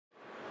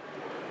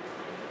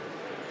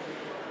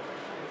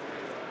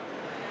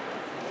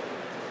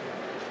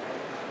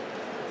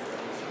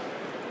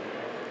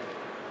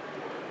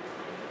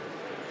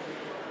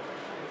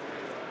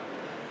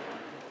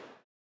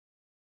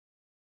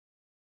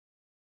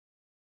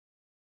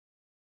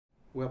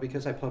Well,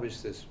 because I publish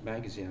this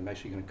magazine, I'm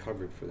actually going to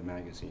cover it for the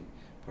magazine.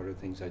 Part of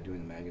the things I do in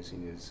the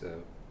magazine is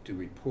do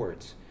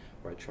reports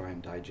where I try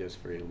and digest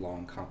very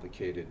long,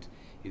 complicated,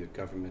 either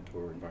government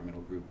or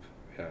environmental group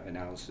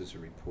analysis or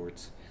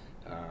reports.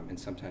 And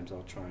sometimes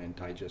I'll try and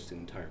digest an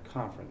entire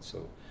conference. So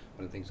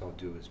one of the things I'll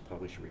do is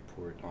publish a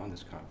report on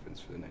this conference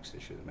for the next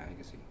issue of the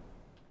magazine.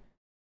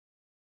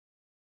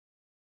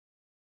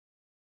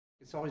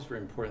 It's always very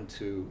important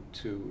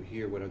to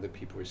hear what other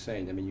people are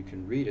saying. I mean, you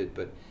can read it,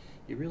 but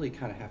you really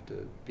kind of have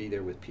to be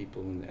there with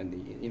people, and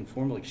the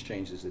informal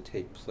exchanges that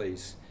take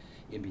place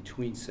in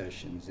between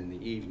sessions, in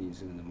the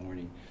evenings and in the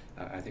morning,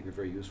 I think are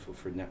very useful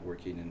for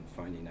networking and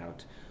finding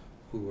out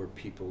who are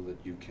people that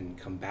you can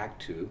come back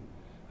to,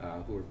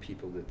 who are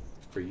people that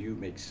for you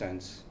make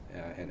sense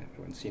and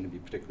seem to be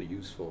particularly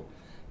useful.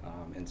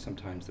 And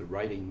sometimes the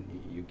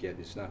writing you get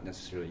is not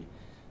necessarily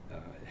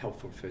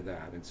helpful for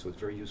that, and so it's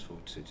very useful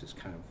to just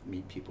kind of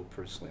meet people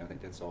personally. I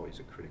think that's always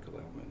a critical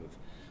element of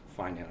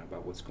finding out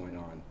about what's going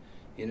on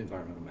in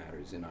environmental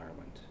matters in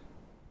Ireland.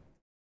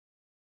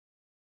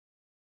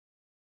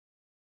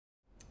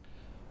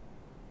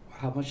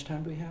 How much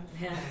time do we have?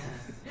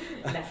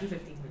 Less than 15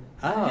 minutes.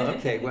 Oh,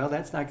 okay. Well,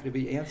 that's not going to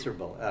be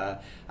answerable.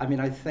 I mean,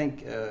 I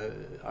think,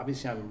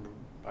 obviously,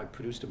 I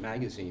produced a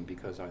magazine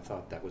because I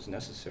thought that was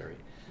necessary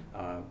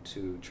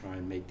to try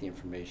and make the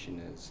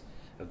information as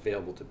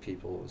available to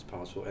people as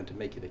possible and to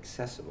make it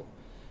accessible.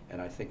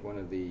 And I think one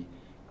of the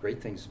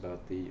great things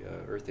about the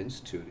Earth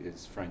Institute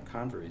is Frank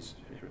Convery's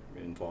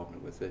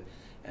involvement with it.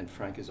 And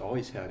Frank has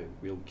always had a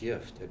real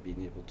gift at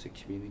being able to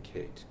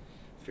communicate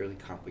fairly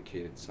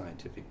complicated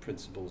scientific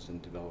principles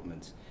and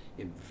developments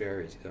in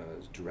very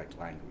direct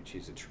language.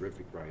 He's a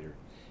terrific writer,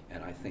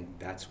 and I think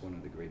that's one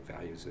of the great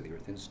values of the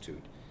Earth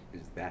Institute,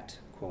 is that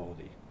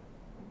quality.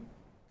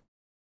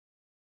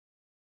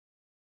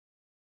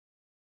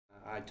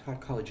 I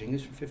taught college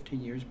English for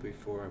 15 years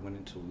before I went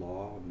into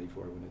law and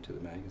before I went into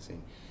the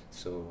magazine.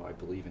 So I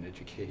believe in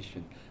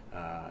education.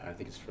 I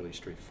think it's fairly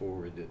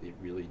straightforward that it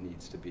really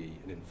needs to be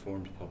an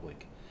informed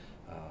public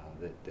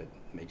that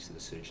makes the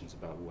decisions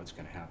about what's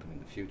going to happen in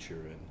the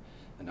future. And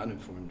an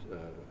uninformed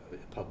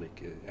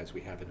public, as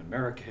we have in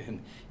America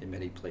and in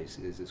many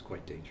places, is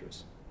quite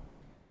dangerous.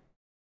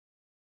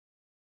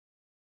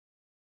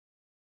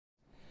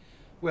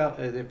 Well,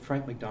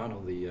 Frank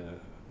McDonald, the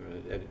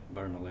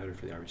environmental editor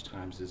for the Irish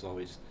Times, has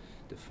always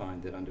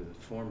defined that under the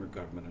former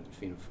government, under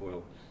Fianna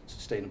Fáil,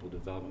 sustainable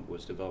development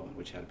was development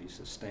which had to be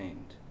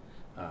sustained.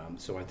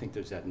 So I think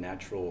there's that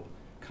natural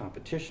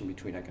competition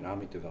between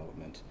economic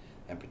development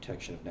and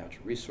protection of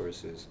natural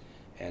resources,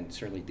 and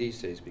certainly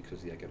these days, because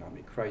of the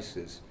economic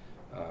crisis,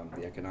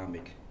 the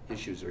economic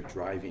issues are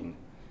driving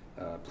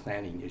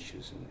planning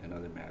issues and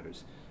other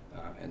matters,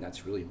 and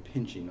that's really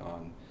impinging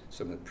on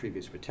some of the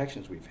previous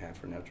protections we've had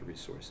for natural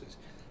resources,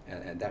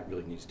 and that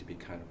really needs to be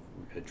kind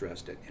of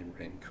addressed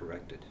and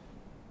corrected.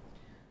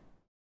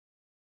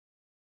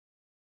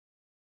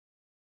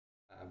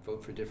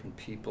 Vote for different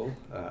people,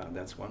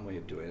 that's one way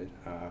of doing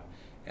it,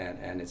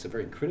 and it's a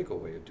very critical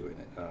way of doing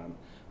it.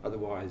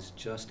 Otherwise,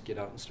 just get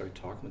out and start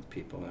talking with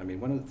people. I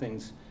mean, one of the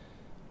things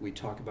we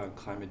talk about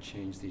climate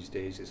change these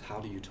days is how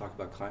do you talk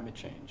about climate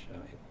change?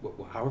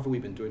 However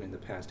we've been doing it in the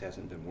past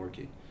hasn't been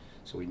working,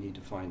 so we need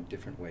to find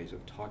different ways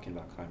of talking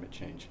about climate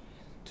change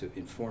to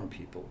inform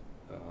people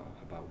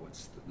about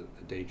what's the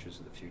dangers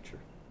of the future.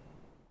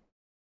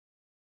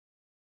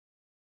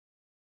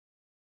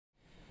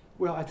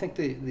 Well, I think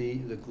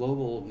the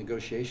global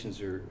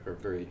negotiations are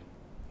very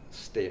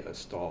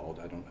stalled.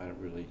 I don't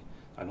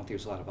think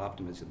there's a lot of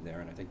optimism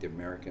there, and I think the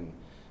American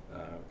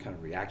kind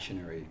of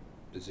reactionary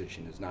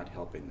position is not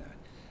helping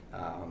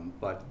that.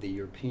 But the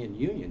European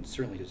Union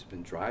certainly has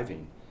been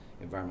driving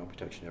environmental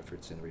protection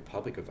efforts in the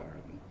Republic of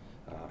Ireland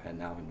and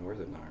now in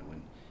Northern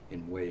Ireland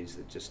in ways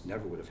that just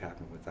never would have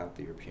happened without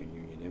the European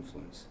Union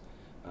influence.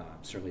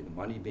 Certainly the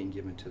money being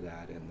given to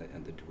that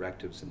and the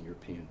directives in the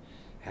European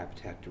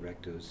Habitat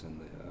directives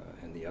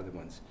and the other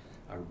ones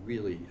are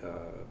really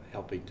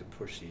helping to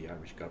push the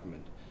Irish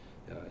government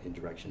in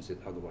directions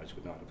that otherwise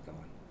would not have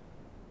gone.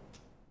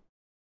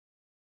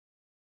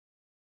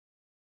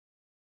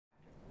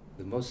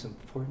 The most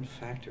important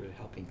factor in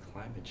helping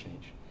climate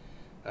change,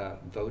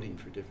 voting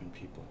for different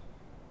people.